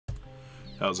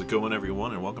How's it going,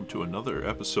 everyone, and welcome to another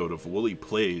episode of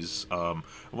Woolyplaz. I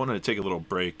wanted to take a little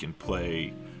break and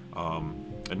play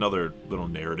another little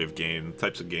narrative game,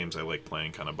 types of games I like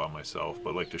playing kind of by myself,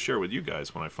 but like to share with you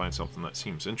guys when I find something that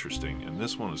seems interesting, and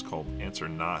this one is called Answer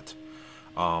Not.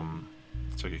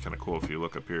 It's actually kind of cool if you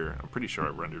look up here. I'm pretty sure I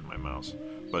rendered my mouse,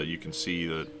 but you can see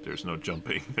that there's no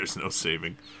jumping, there's no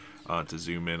saving. To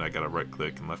zoom in, I gotta right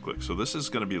click and left click. So this is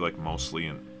going to be like mostly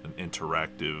an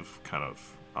interactive kind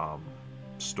of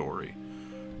story,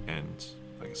 and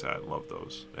like I said, I love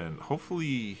those, and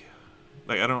hopefully,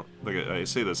 like, I don't, like, I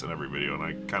say this in every video and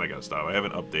I kind of gotta stop. I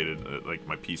haven't updated like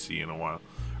my PC in a while,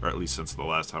 or at least since the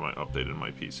last time I updated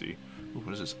my PC. Ooh,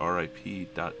 what is this?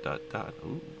 RIP dot dot dot.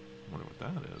 Ooh, I wonder what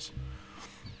that is.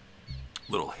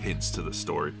 Little hints to the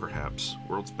story, perhaps.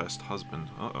 World's best husband.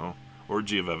 Uh-oh.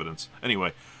 Orgy of evidence.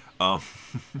 Anyway, so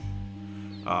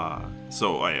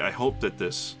I hope that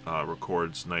this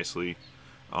records nicely.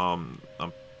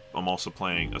 I'm also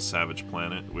playing a Savage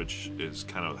Planet, which is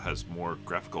kind of has more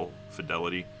graphical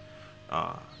fidelity,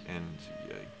 and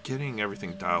getting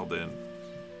everything dialed in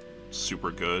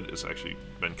super good has actually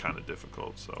been kind of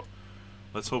difficult. So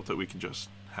let's hope that we can just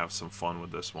have some fun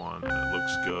with this one. And it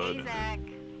looks good. Hey, Zach.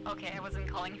 Okay, I wasn't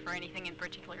calling for anything in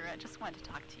particular. I just wanted to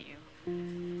talk to you.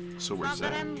 So where's Not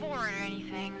Zach? that I'm bored or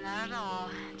anything, not at all.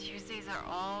 Tuesdays are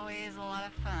always a lot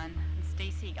of fun. And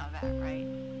Stacy got that right.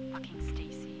 Fucking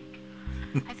Stacy.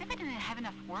 As if I didn't have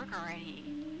enough work already.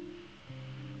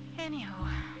 Anywho,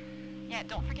 yeah,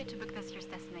 don't forget to book this year's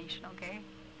destination, okay?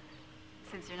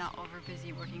 Since you're not over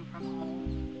busy working from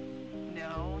home.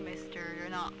 No, mister, you're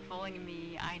not fooling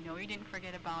me. I know you didn't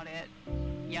forget about it.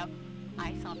 Yep,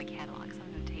 I saw the catalogs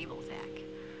on the table, Zach.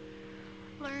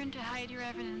 Learn to hide your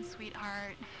evidence,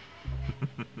 sweetheart.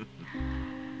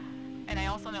 And I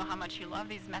also know how much you love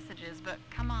these messages, but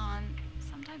come on.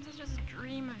 Sometimes I just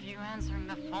dream of you answering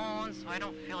the phone so I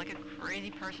don't feel like a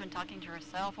crazy person talking to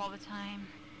herself all the time.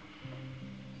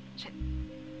 Shit.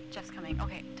 Jeff's coming.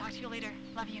 Okay, talk to you later.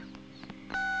 Love you.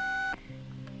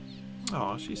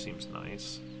 Oh, she seems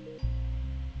nice.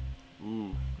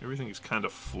 Ooh, everything's kind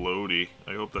of floaty.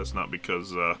 I hope that's not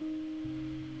because, of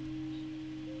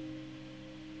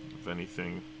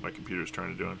anything my computer's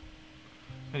trying to do.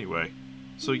 Anyway,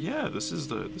 so yeah, this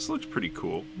looks pretty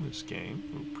cool, this game.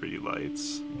 Ooh, pretty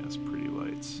lights. Yes, pretty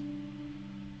lights.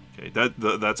 Okay,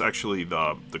 that's actually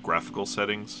the graphical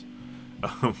settings.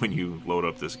 When you load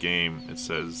up this game, it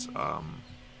says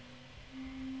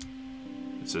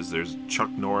there's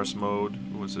Chuck Norris mode.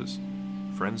 What's this?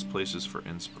 Friends, places for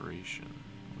inspiration.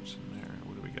 What's in there?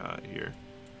 What do we got here?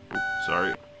 Ooh,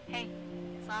 sorry. Hey,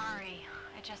 sorry.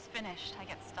 I just finished. I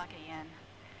get stuck again.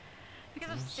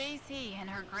 Because of Stacy and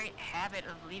her great habit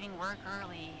of leaving work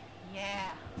early.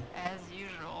 Yeah, as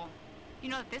usual. You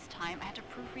know, this time I had to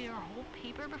proofread her whole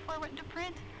paper before I went into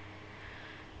print.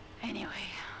 Anyway,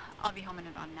 I'll be home in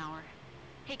about an hour.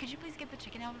 Hey, could you please get the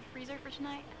chicken out of the freezer for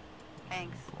tonight?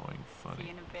 Thanks. Blowing funny. See you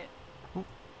in a bit. Ooh.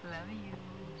 Love you.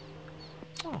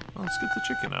 Oh, well, let's get the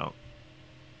chicken out.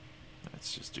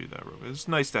 Let's just do that real quick. It's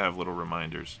nice to have little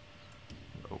reminders.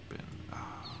 Open.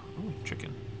 Ooh,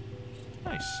 chicken.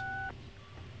 Nice.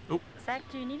 Oh. Zach,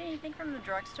 do you need anything from the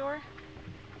drugstore?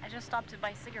 I just stopped to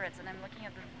buy cigarettes and I'm looking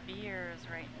at the beers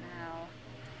right now.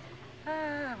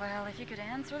 Well, if you could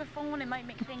answer the phone, it might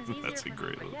make things easier That's a for me.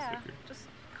 great But little yeah, sticker. just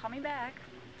call me back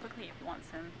quickly if you want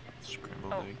some.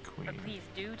 Scrambled egg queen. But please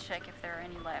do check if there are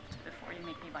any left before you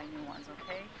make me buy new ones,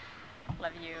 okay?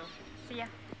 Love you. See ya.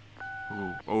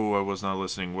 Ooh. Oh, I was not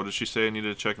listening. What did she say? I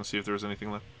needed to check and see if there was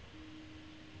anything left.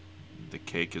 The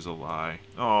cake is a lie.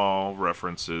 Oh,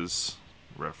 references.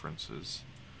 References.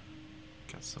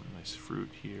 Got some nice fruit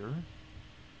here.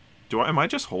 Am I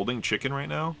just holding chicken right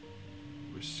now?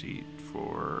 Receipt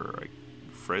for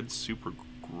Fred's Super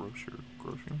Grocery.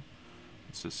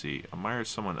 Let's see. Admire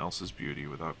someone else's beauty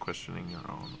without questioning your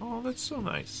own. Oh, that's so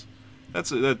nice.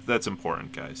 That's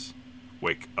important, guys.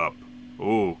 Wake up.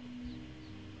 Oh,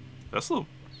 that's a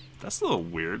little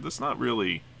weird. That's not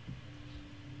really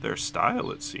their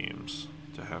style, it seems,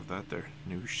 to have that there.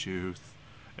 New shoes,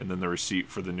 and then the receipt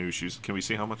for the new shoes. Can we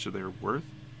see how much they were worth?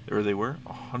 Or they were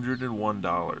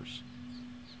 $101.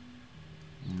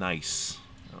 Nice.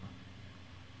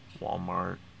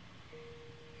 Walmart.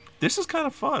 This is kind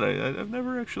of fun. I've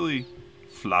never actually...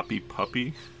 Floppy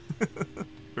puppy.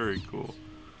 Very cool.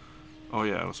 Oh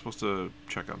yeah, I was supposed to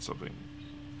check on something.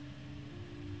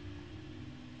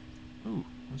 Ooh,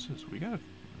 what's this? This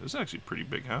is actually a pretty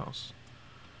big house.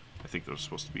 I think there's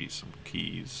supposed to be some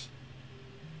keys.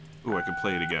 Ooh, I can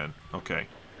play it again. Okay.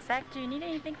 Zach, do you need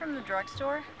anything from the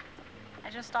drugstore? I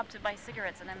just stopped to buy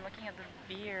cigarettes and I'm looking at the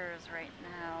beers right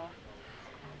now.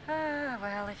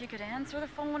 Well, if you could answer the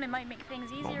phone, it might make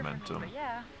things easier for me. Momentum. But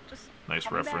yeah, just Nice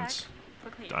call me reference. back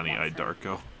quickly if you Donnie want some.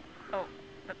 Darko. Oh,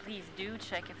 but please do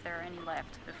check if there are any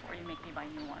left before you make me buy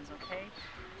new ones, okay?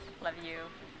 Love you.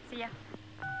 See ya.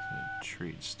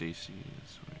 Treat Stacy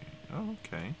this way. Oh,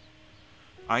 okay.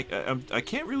 I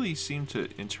can't really seem to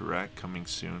interact coming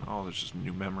soon. Oh, there's just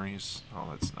new memories. Oh,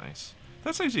 that's nice.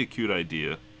 That's actually a cute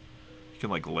idea. You can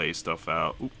like lay stuff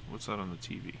out. Oop, what's that on the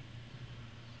TV?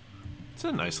 It's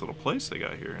a nice little place they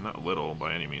got here. Not little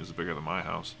by any means. It's bigger than my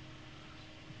house.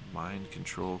 Mind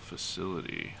control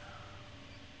facility.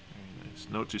 Very nice.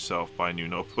 Note to self: buy new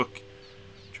notebook.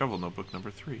 Travel notebook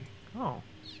number 3. Oh,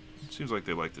 it seems like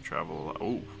they like to travel a lot.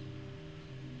 Oh.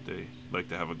 They like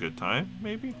to have a good time,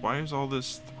 maybe? Why is all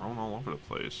this thrown all over the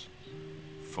place?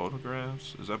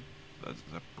 Photographs? Is that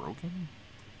broken?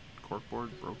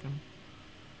 Corkboard broken?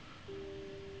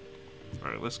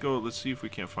 Alright, let's go. Let's see if we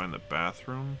can't find the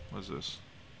bathroom. What is this?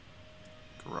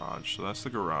 Garage. So that's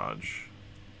the garage.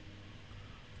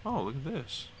 Oh, look at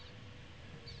this.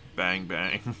 Bang,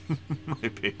 bang. My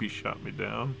baby shot me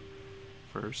down.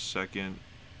 First, second.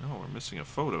 Oh, we're missing a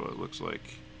photo, it looks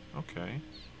like. Okay.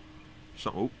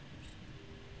 Oh,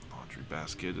 laundry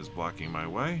basket is blocking my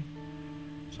way,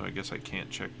 so I guess I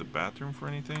can't check the bathroom for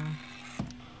anything.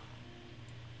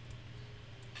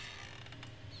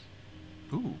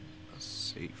 Ooh, a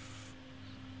safe.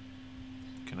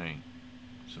 Can I...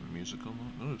 some musical...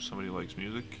 Oh, somebody likes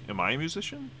music. Am I a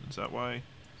musician? Is that why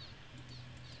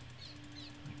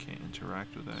I can't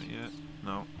interact with that yet?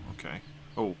 No? Okay.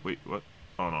 Oh, wait, what?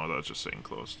 Oh no, that's just saying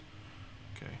closed.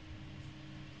 Okay.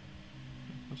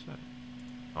 What's that?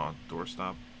 Oh,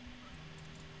 doorstop.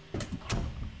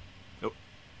 Oh.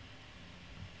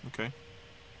 Okay.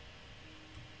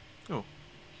 Oh.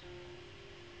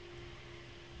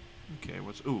 Okay,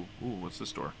 what's... Ooh, what's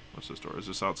this door? What's this door? Is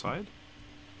this outside?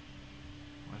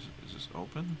 Why is it... Is this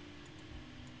open?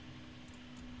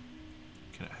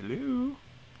 Can I... Hello?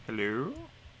 Hello?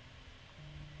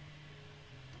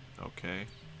 Okay.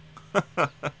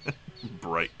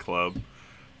 Bright Club.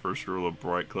 First rule of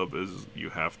Bright Club is you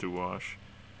have to wash.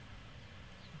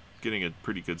 Getting a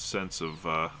pretty good sense of,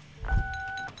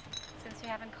 Since you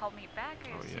haven't called me back,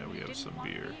 I assume you didn't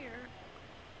want beer.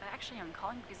 But actually, I'm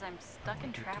calling because I'm stuck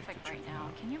in traffic right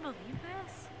now. Can you believe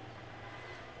this?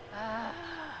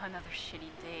 Another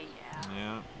shitty day, yeah.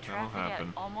 Yeah, that'll Traffic happen.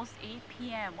 at almost 8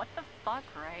 p.m. What the fuck,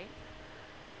 right?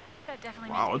 That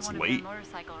definitely Wow, makes it's me want to late. be a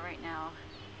motorcycle right now.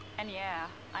 And yeah,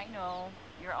 I know.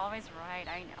 You're always right,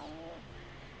 I know.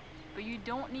 But you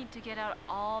don't need to get out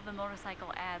all the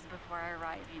motorcycle ads before I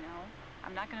arrive, you know?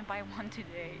 I'm not gonna buy one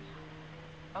today.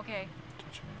 Okay.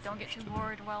 Don't get too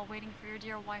bored while waiting for your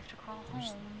dear wife to crawl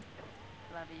home.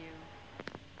 Love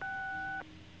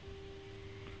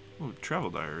you. Ooh, travel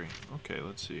diary. Okay,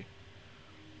 let's see.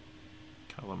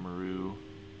 Calamaru.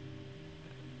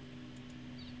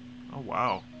 Oh,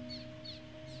 wow.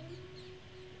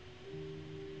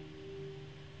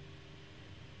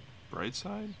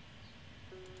 Brightside?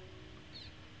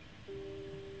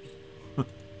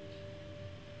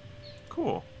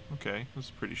 Cool. Okay, this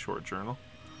is a pretty short journal.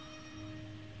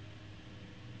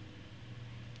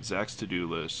 Zach's to-do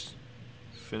list.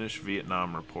 Finish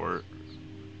Vietnam report.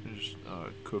 Just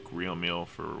cook real meal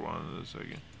for one of the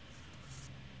second.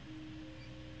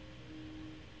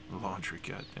 Laundry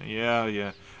cat.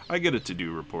 Yeah. I get a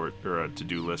to-do report or a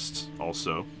to-do list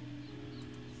also.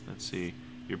 Let's see.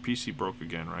 Your PC broke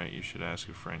again, right? You should ask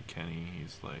your friend Kenny.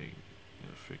 He's like,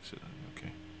 gonna fix it.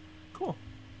 Okay. Cool.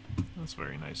 That's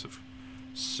very nice of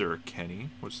Sir Kenny.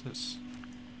 What's this?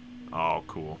 Oh,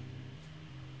 cool.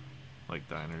 Like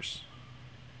diners.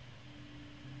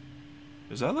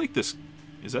 Is that like this?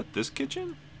 Is that this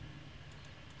kitchen?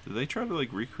 Did they try to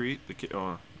like recreate the kitchen?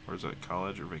 Oh, or is that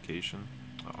college or vacation?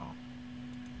 Oh.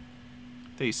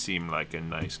 They seem like a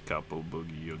nice couple.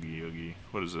 Boogie, oogie, oogie.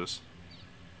 What is this?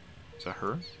 Is that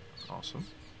her? Awesome.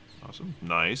 Awesome.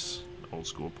 Nice. Old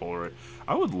school Polaroid.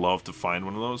 I would love to find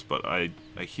one of those, but I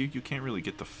hear you can't really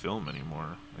get the film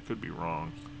anymore. I could be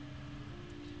wrong.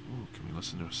 Ooh, can we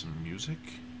listen to some music?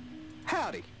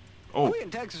 Howdy. Oh. We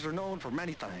in Texas are known for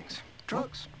many things.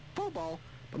 Trucks, football,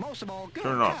 but most of all, guns.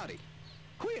 Turn it off. Howdy.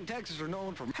 We in Texas are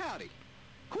known for howdy.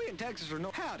 We in Texas are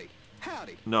known howdy.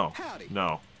 Howdy. No. Howdy.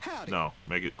 No. Howdy. No.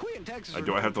 Make it. We in Texas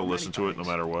Do are I have to known for listen many to it no things.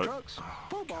 matter what? Trucks, Oh,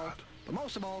 football, God. but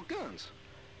most of all, guns.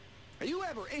 Are you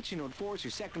ever itching to enforce your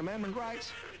Second Amendment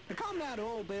rights? Now come down to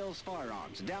Old Bill's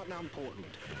Firearms downtown Portland,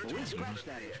 where we scratch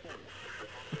that itch for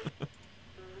you.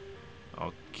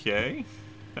 Okay.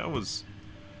 That was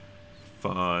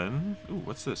fun. Ooh,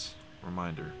 what's this?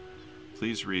 Reminder.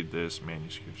 Please read this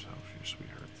manuscript of your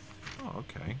sweetheart. Oh,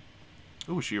 okay.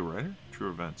 Oh, is she a writer? True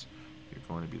events. You're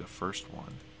going to be the first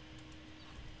one.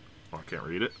 Oh, I can't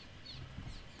read it.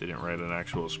 They didn't write an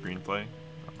actual screenplay.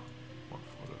 Oh, more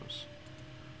photos.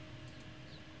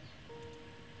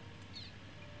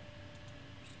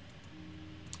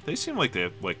 They seem like they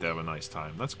like to have a nice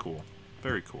time. That's cool.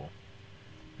 Very cool.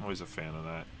 I'm always a fan of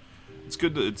that. It's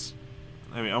good to,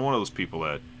 I mean, I'm one of those people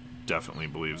that definitely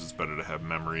believes it's better to have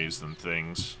memories than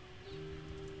things.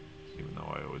 Even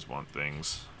though I always want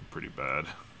things. I'm pretty bad.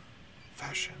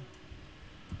 Fashion.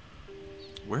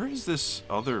 Where is this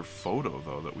other photo,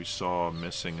 though, that we saw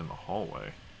missing in the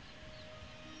hallway?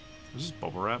 Is this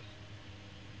bubble wrap?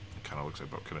 It kind of looks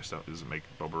like, can I stop? Does it make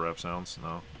bubble wrap sounds?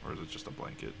 No? Or is it just a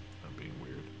blanket? I'm being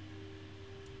weird.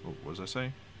 Oh, what does I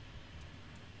say?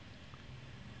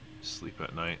 Sleep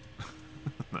at night.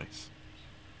 Nice.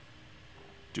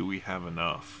 Do we have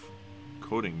enough?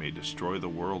 Coding may destroy the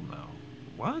world now.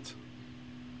 What?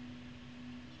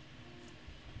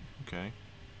 Okay.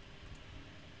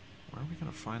 Where are we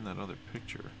going to find that other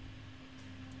picture?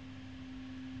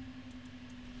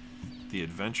 The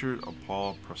Adventure of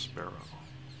Paul Prospero.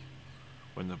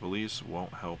 When the police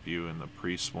won't help you and the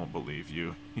priests won't believe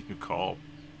you, you call...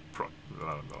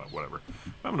 whatever.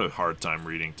 I'm having a hard time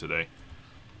reading today.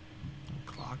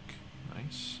 Clock.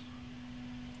 Nice.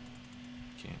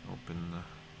 Can't open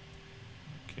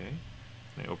the... Okay.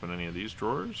 Can I open any of these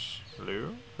drawers?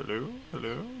 Hello? Hello?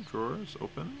 Hello? Drawers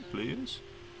open, please?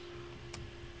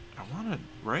 I want to...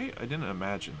 Right? I didn't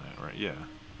imagine that, right? Yeah.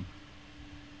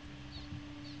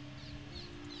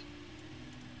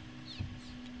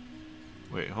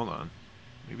 Wait, hold on.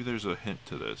 Maybe there's a hint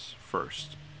to this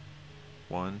first.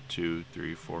 1, 2,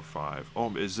 3, 4, 5.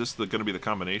 Oh, is this going to be the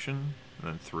combination?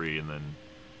 And then 3, and then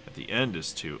at the end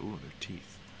is 2. Ooh, their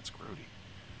teeth. That's grody.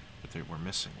 But we're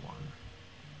missing one.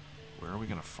 Where are we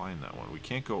going to find that one? We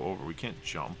can't go over. We can't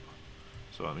jump.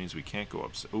 So that means we can't go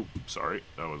up. Oh, sorry.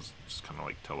 That was just kind of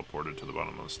like teleported to the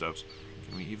bottom of the steps.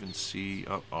 Can we even see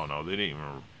up? Oh, no. They didn't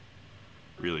even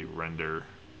really render.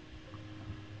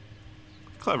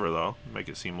 Clever, though. Make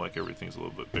it seem like everything's a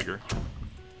little bit bigger.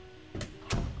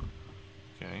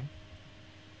 Okay.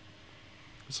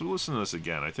 So listen to this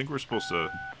again. I think we're supposed to...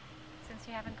 Since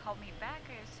you haven't called me back,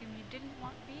 I assume you didn't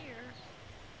want beer.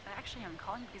 Actually, I'm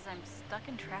calling because I'm stuck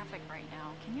in traffic right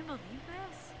now. Can you believe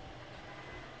this?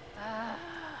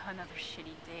 Another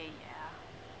shitty day, yeah.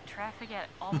 Traffic at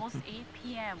almost 8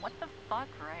 p.m. What the fuck,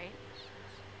 right?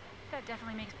 That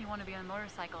definitely makes me want to be on a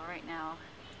motorcycle right now.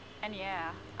 And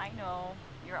yeah, I know.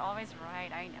 You're always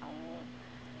right, I know.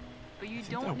 But you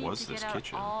don't need to get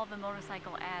out all the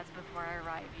motorcycle ads before I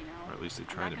arrive, you know? Or at least they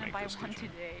try to make this kitchen. I'm not gonna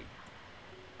buy one today.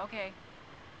 Okay.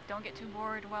 Don't get too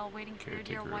bored while waiting for your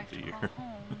dear wife to call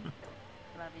home.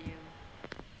 Love you.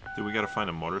 Do we gotta find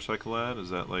a motorcycle ad?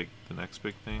 Is that like the next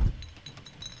big thing?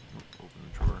 Oh, open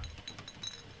the drawer.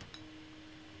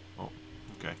 Oh,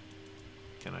 okay.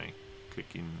 Can I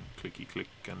clicky click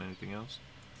on anything else?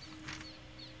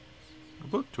 A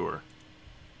book tour.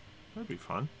 That'd be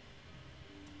fun.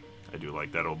 I do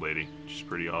like that old lady. She's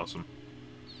pretty awesome.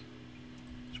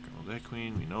 Scrambled egg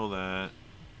queen, we know that.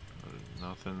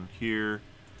 Nothing here.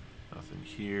 Nothing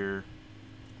here.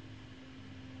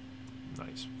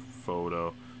 Nice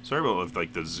photo. Sorry about if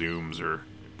like the zooms are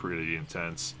pretty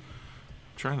intense.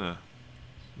 I'm trying to...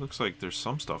 Looks like there's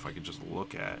some stuff I could just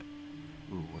look at.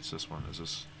 Ooh, what's this one? Is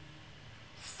this...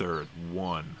 Third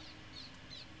one.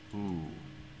 Ooh.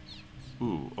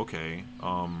 Ooh, okay.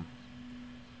 Can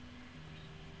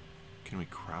we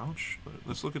crouch?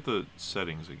 Let's look at the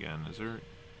settings again. Is there...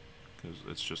 Because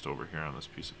it's just over here on this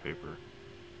piece of paper.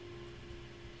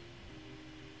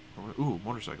 Ooh,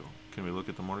 motorcycle. Can we look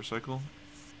at the motorcycle?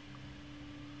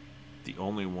 The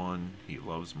only one he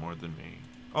loves more than me.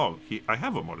 Oh, I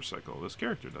have a motorcycle. This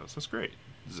character does. That's great.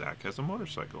 Zach has a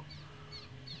motorcycle.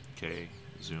 Okay,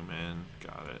 zoom in.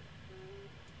 Got it.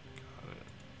 Got it.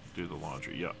 Do the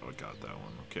laundry. Yep, I got that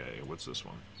one. Okay, what's this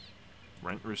one?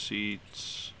 Rent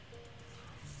receipts.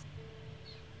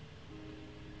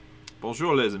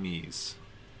 Bonjour, les amis.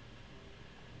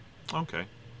 Okay,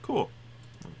 cool.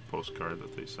 Postcard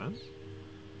that they sent.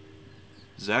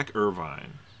 Zach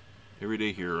Irvine.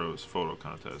 Everyday Heroes photo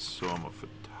contest. So I'm a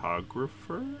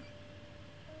photographer?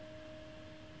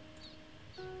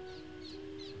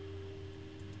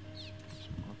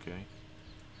 Okay.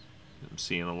 I'm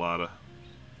seeing a lot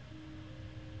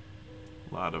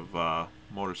of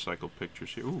motorcycle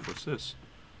pictures here. Ooh, what's this?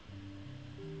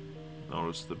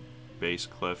 Notice the bass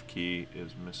clef key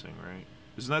is missing, right?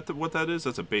 Isn't that what that is?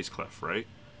 That's a bass clef, right?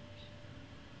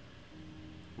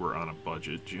 We're on a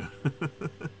budget, June.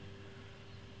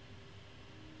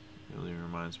 Really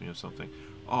reminds me of something.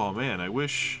 Oh man, I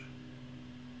wish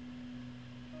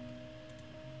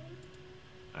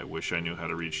I wish I knew how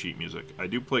to read sheet music. I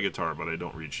do play guitar, but I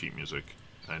don't read sheet music.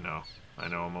 I know. I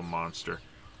know I'm a monster.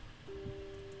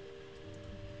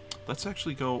 Let's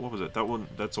actually go... What was it? That one...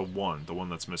 That's a 1. The one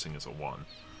that's missing is a 1.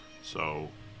 So...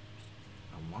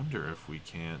 I wonder if we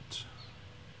can't...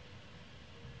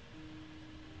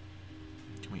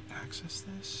 Can we access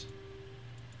this?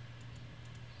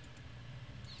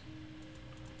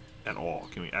 At all.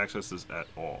 Can we access this at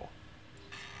all?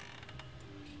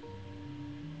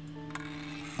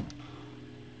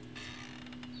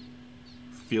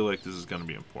 Feel like this is going to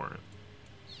be important.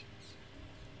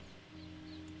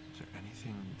 Is there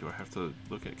anything... Do I have to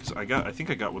look at... Because I think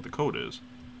I got what the code is.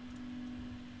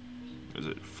 Is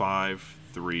it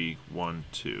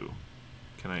 5312?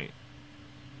 Can I...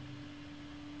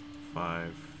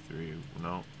 5, 3...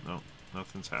 No,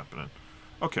 nothing's happening.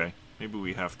 Okay, maybe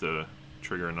we have to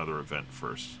trigger another event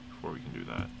first before we can do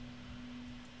that.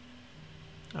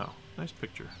 Oh, nice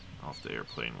picture off the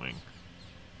airplane wing.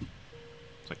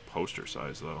 It's like poster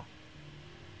size, though.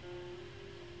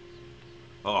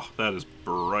 Oh, that is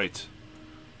bright.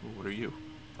 Ooh, what are you?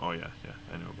 Oh, yeah,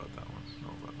 I know about that one.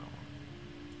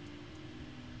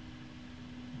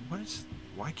 What is...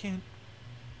 Why can't...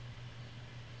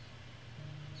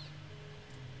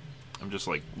 I'm just,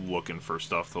 like, looking for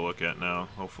stuff to look at now.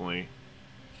 Hopefully...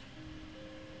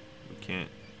 We can't...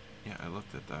 Yeah, I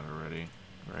looked at that already.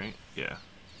 Right? Yeah.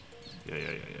 Yeah.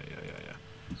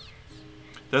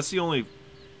 That's the only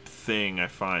thing I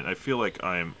find. I feel like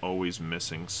I am always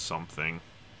missing something.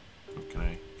 Can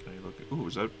I look at... Ooh,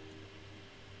 is that...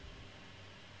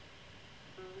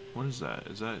 What is that?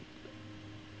 Is that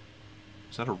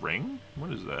a ring?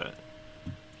 What is that?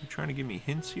 You trying to give me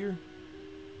hints here?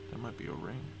 That might be a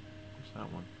ring. What's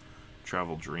that one?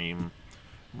 Travel Dream.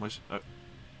 I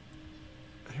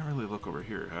didn't really look over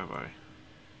here, have I?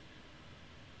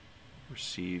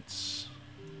 Receipts.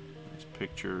 Nice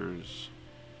pictures.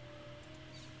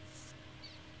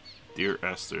 Dear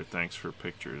Esther, thanks for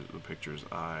pictures. The pictures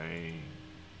I...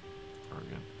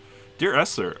 Bargain. Dear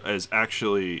Esther is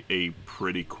actually a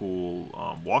pretty cool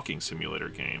walking simulator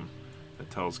game that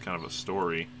tells kind of a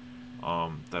story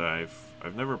that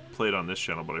I've never played on this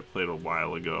channel, but I played a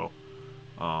while ago.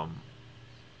 What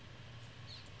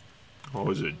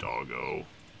was it, doggo?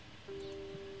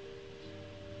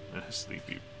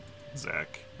 Sleepy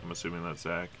Zach. I'm assuming that's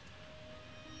Zach.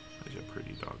 These are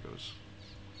pretty doggos.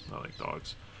 I like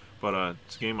dogs. But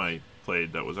it's a game I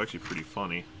played that was actually pretty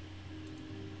funny.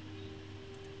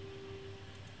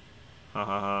 Ha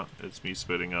ha ha. It's me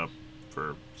spitting up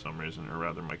for some reason, or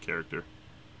rather my character.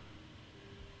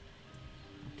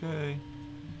 Okay.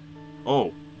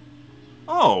 Oh!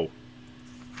 Oh!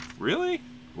 Really?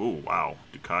 Ooh, wow.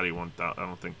 Ducati 1000. I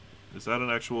don't think... Is that an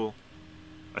actual...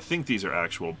 I think these are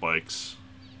actual bikes.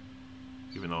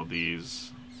 Even though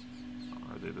these...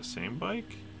 Are they the same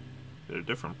bike? They're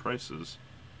different prices.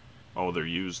 Oh, they're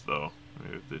used, though.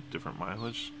 They're different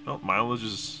mileage? Oh, mileage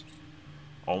is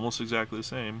almost exactly the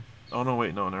same. Oh, no,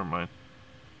 wait. No, never mind.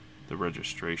 The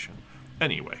registration.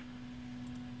 Anyway.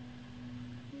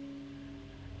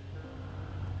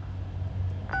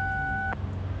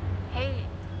 Hey,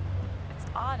 it's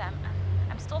odd.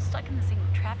 I'm still stuck in the same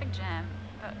traffic jam,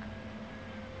 but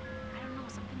I don't know,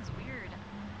 something's weird.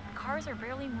 Cars are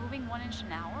barely moving 1 inch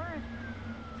an hour.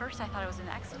 First I thought it was an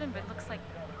accident, but it looks like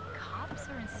cops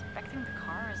are inspecting the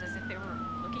cars as if they were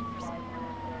looking for someone. I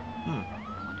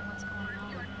wonder what's going on.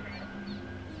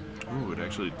 Ooh, it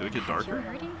actually... Did it get darker? Have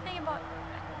you heard anything about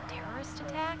a terrorist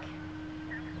attack?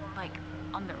 Like,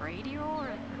 on the radio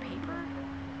or the paper?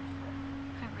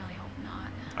 I really hope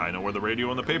not. I know where the radio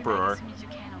and the paper are. As soon as you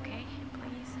can, okay?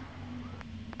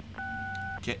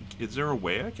 Please? Is there a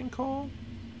way I can call?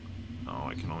 Oh,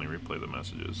 I can only replay the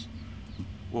messages.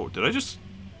 Whoa, did I just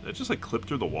like clip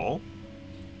through the wall?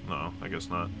 No, I guess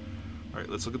not. Alright,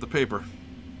 let's look at the paper.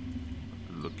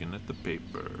 Looking at the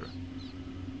paper.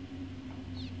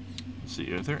 Let's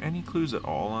see, are there any clues at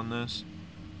all on this?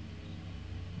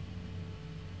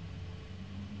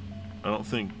 I don't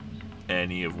think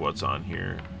any of what's on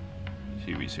here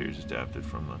TV series adapted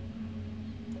from the...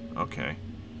 Okay,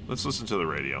 let's listen to the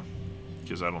radio,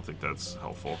 because I don't think that's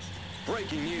helpful.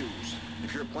 Breaking news.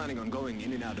 If you're planning on going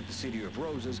in and out of the City of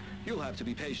Roses, you'll have to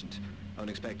be patient.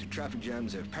 Unexpected traffic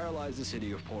jams have paralyzed the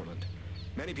city of Portland.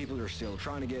 Many people are still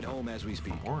trying to get home as we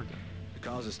speak. From Oregon. The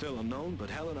cause is still unknown,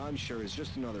 but Helen, I'm sure, is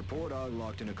just another poor dog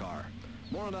locked in a car.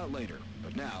 More on that later,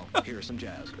 but now, here's some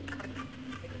jazz.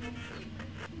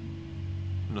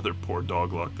 Another poor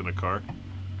dog locked in a car.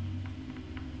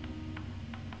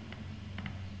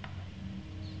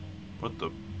 What the...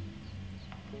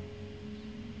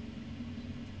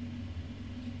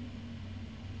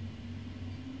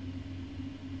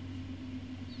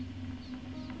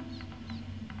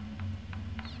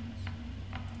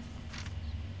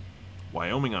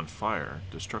 Wyoming on fire.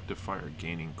 Destructive fire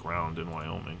gaining ground in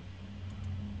Wyoming.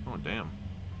 Oh, damn.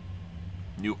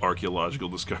 New archaeological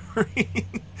discovery.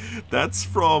 That's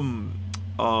from,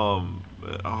 oh,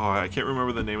 I can't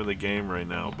remember the name of the game right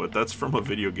now, but that's from a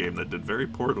video game that did very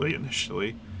poorly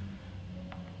initially.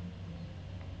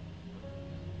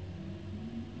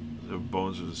 The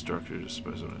bones of the structure just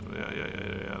specimen.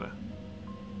 Yeah.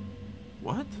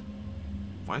 What?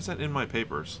 Why is that in my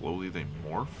paper? Slowly they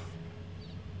morph?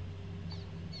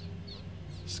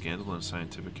 Scandal in the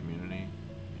scientific community.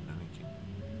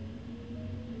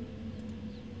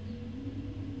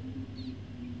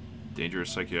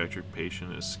 Dangerous psychiatric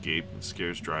patient escaped and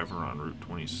scares driver on Route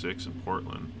 26 in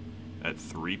Portland at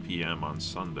 3 p.m. on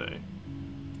Sunday.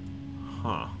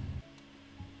 Huh.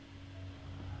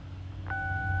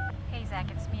 Hey, Zach,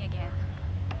 it's me again.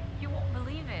 You won't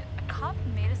believe it. A cop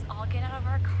made us all get out of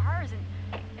our cars,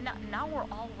 and now we're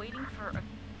all waiting for a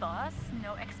bus.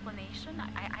 No explanation.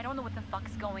 I don't know what the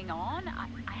fuck's going on.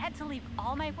 I had to leave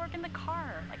all my work in the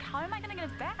car. Like, how am I gonna get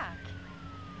it back?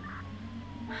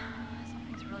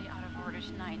 Something's really out of order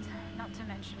tonight. Not to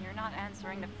mention, you're not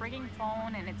answering the frigging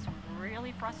phone, and it's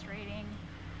really frustrating.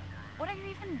 What are you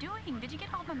even doing? Did you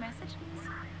get all the messages?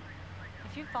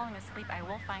 If you're falling asleep, I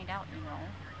will find out, you know.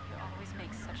 You always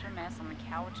make such a mess on the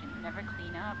couch, and you never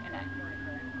clean up, and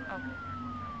oh.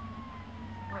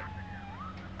 Wait.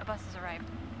 A bus has arrived.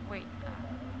 Wait.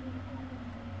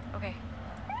 Okay.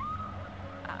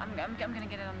 I'm gonna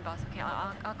get it on the bus. Okay,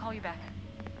 I'll call you back.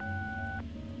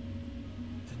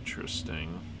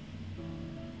 Interesting.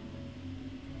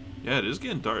 Yeah, it is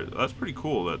getting dark. That's pretty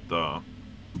cool that the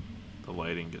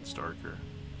lighting gets darker.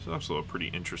 It's also a pretty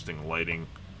interesting lighting.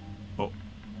 Oh.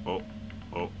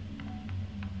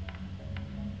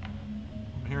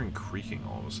 I'm hearing creaking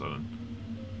all of a sudden.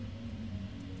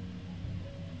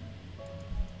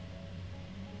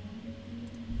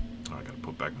 Oh, I gotta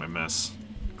put back my mess.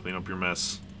 Clean up your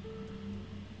mess.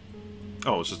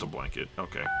 Oh, it's just a blanket.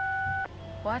 Okay.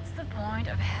 What's the point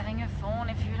of having a phone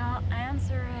if you don't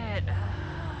answer it?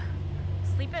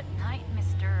 Sleep at night,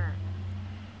 mister.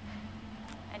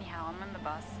 Anyhow, I'm on the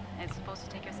bus, and it's supposed to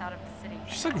take us out of the city.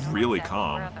 She's like really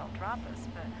calm. Where they'll drop us,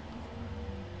 but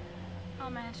I'll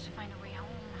manage to find a way home.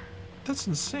 That's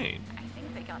insane. I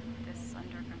think they got this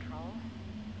under control.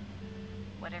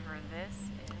 Whatever this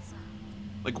is.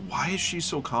 Like, why is she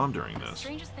so calm during The this?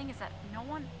 strangest thing is that no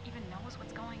one even knows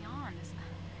what's going on.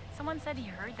 Someone said he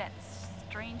heard that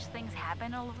strange things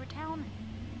happen all over town.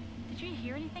 Did you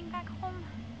hear anything back home?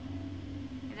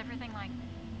 Is everything, like,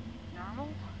 normal?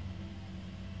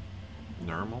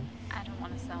 Normal? I don't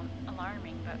want to sound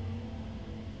alarming, but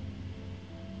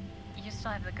you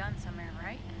still have the gun somewhere,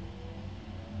 right?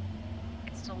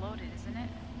 It's still loaded, isn't it?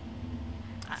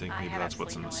 I think maybe have that's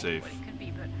what's in absolutely the no idea safe. what it could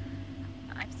be,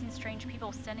 but I've seen strange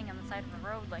people standing on the side of the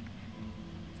road, like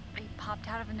they popped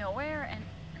out of nowhere and...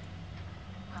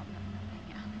 Well, nothing,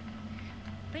 yeah.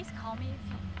 Please call me if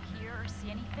you hear or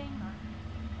see anything, or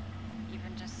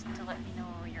even just to let me know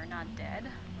you're not dead,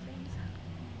 please.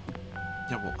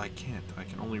 Yeah, well, I can't. I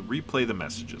can only replay the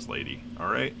messages, lady.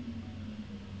 Alright?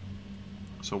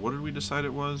 So what did we decide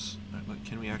it was?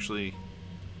 Can we actually...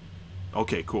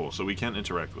 Okay, cool. So we can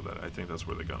interact with that. I think that's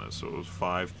where the gun is. So it was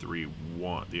 5, 3,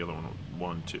 1. The other one was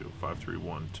 1, 2. 5, 3,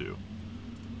 1, 2.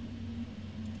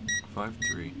 5,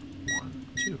 3, 1,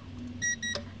 2.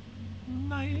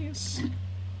 Nice.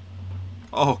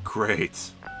 Oh,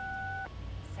 great.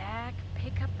 Zach,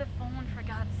 pick up the phone for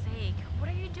God's sake. What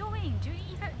are you doing? Do you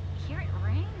even hear it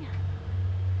ring?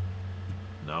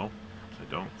 No, I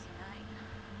don't.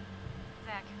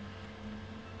 Zach,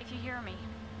 if you hear me,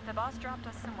 the boss dropped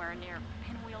us somewhere near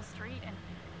Pinwheel Street, and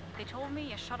they told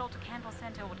me a shuttle to Campbell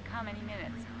Center would come any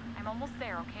minute. I'm almost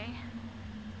there, okay?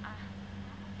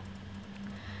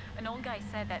 An old guy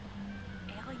said that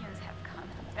aliens have come.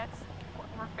 That's what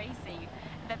we're facing.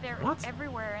 That they're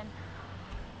everywhere, and...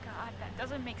 God, that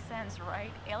doesn't make sense,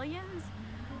 right? Aliens?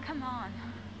 Come on.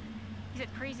 He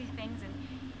said crazy things, and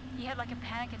he had like a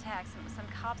panic attack, and some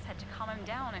cops had to calm him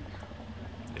down, and...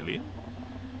 Alien?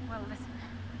 Well, listen.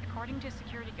 According to a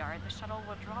security guard, the shuttle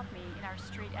will drop me in our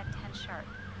street at 10 sharp.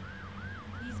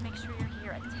 Please make sure you're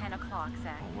here at 10 o'clock,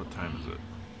 Zach. Oh, what time is it?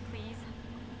 Please.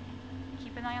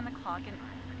 Keep an eye on the clock and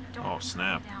don't Oh,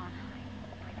 snap. down.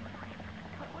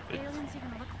 What aliens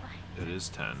even look like? It is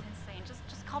 10. It's insane.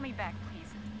 Just call me back,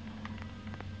 please.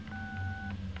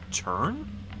 Turn?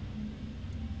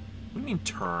 What do you mean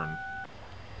turn?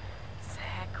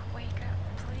 Zach, wake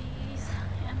up, please.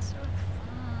 Answer the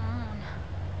phone.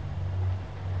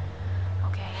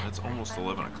 Okay. That's almost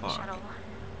 11 o'clock.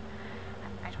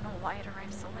 I don't know why it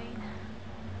arrived so late.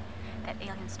 That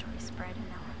alien story spread, and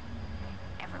now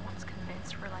everyone's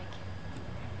convinced we're like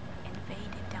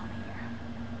invaded down here.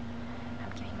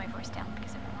 I'm keeping my voice down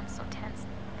because everyone's so tense.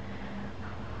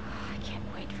 I can't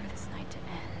wait for this night to end.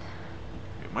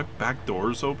 Wait, my back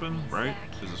door's open, Please, right?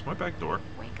 Zach. Is this my back door?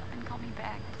 Wake up and call me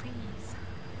back, please.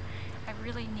 I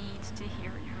really need to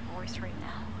hear your voice right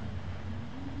now.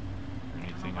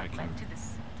 Anything I what can... led to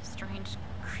this strange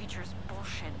creature's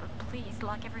bullshit, but please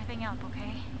lock everything up,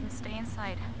 okay? And stay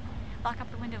inside. Lock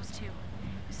up the windows too.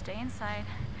 Stay inside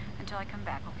until I come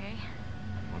back, okay?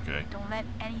 Okay. Don't let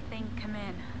anything come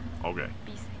in. Okay.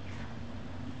 Be safe.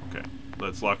 Okay.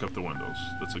 Let's lock up the windows.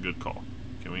 That's a good call.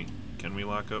 Can we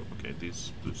lock up? Okay,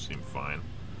 these seem fine.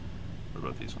 What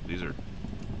about these? These are...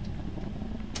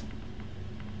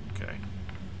 Okay.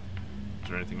 Is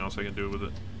there anything else I can do with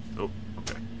it? Oh,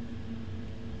 okay.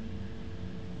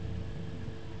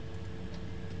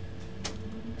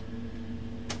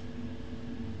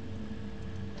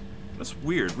 That's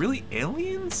weird. Really?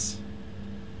 Aliens?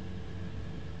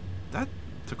 That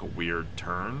took a weird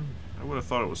turn. I would have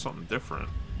thought it was something different.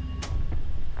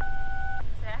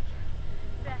 Zach?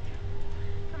 Zach?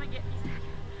 Come and get me, Zach.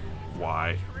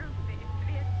 Why? True.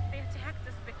 They attacked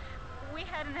us. We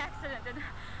had an accident and...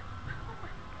 Oh my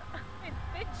God.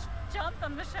 They jumped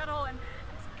on the shuttle and...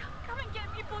 Come and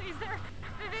get me, please. They're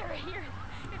here.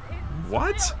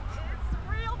 What? It's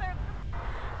real. They're...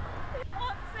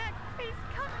 Oh, Zach, please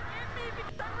come and get me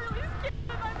because I'm really scared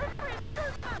and I'm afraid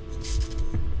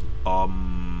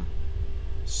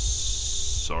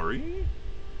Sorry?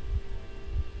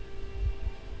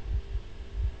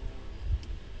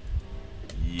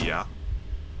 Yeah.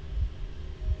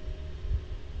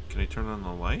 Can I turn on the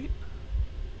light?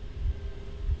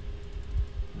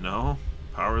 No?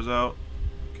 Power's out?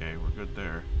 Okay, we're good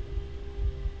there.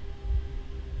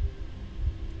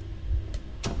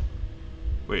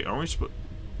 Wait, aren't we supposed...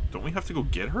 Don't we have to go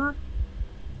get her?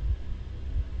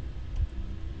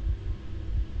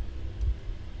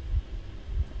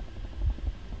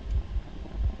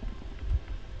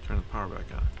 Turn the power back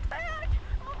on. Zach,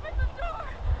 open the door!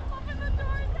 Open the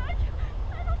door, Zach!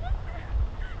 I'm almost there!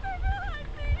 They're behind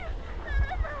me! They're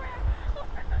everywhere!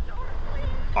 Open the door,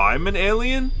 please! I'm an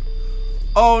alien?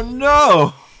 Oh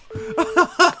no!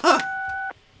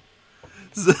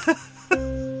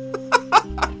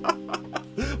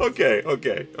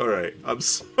 Okay, alright. I'm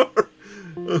sorry.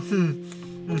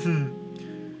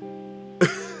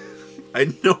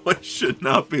 I know I should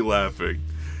not be laughing.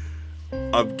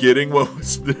 I'm getting what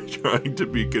was trying to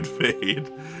be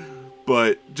conveyed,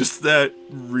 but just that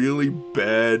really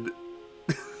bad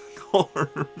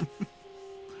arm.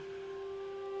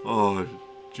 Oh,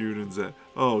 Jude and Zach.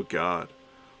 Oh, God.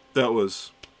 That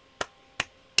was...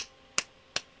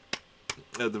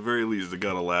 At the very least, it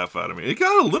got a laugh out of me. It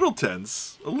got a little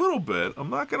tense. A little bit. I'm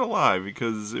not gonna lie,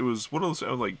 because it was one of those...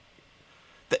 I was like...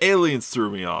 The aliens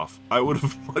threw me off. I would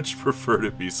have much preferred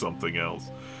it be something else.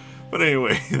 But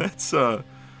anyway, that's...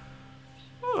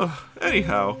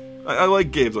 anyhow, I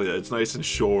like games like that. It's nice and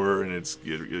short, and it's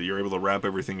you're able to wrap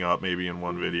everything up maybe in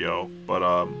one video. But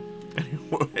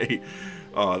anyway,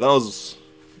 that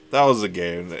was a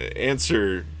game.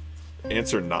 Answer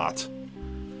not.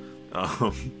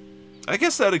 I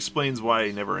guess that explains why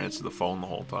I never answered the phone the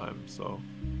whole time. So,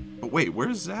 but wait,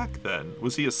 where's Zach then?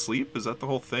 Was he asleep? Is that the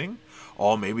whole thing?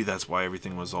 Oh, maybe that's why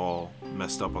everything was all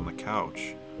messed up on the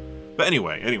couch. But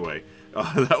anyway.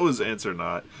 That was Answer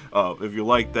Not. If you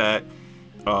like that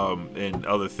and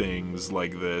other things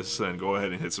like this, then go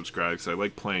ahead and hit subscribe, because I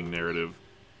like playing narrative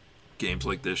games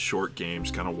like this, short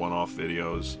games, kind of one-off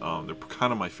videos. They're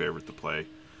kind of my favorite to play.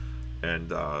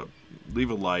 And leave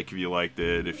a like if you liked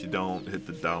it. If you don't, hit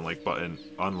the down-like button,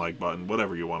 unlike button,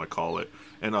 whatever you want to call it.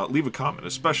 And leave a comment,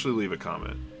 especially leave a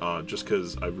comment, just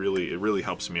because it really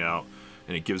helps me out.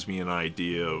 And it gives me an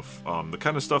idea of the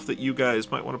kind of stuff that you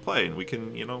guys might want to play. And we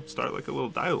can, start like a little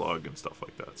dialogue and stuff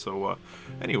like that. So,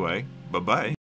 anyway, bye-bye.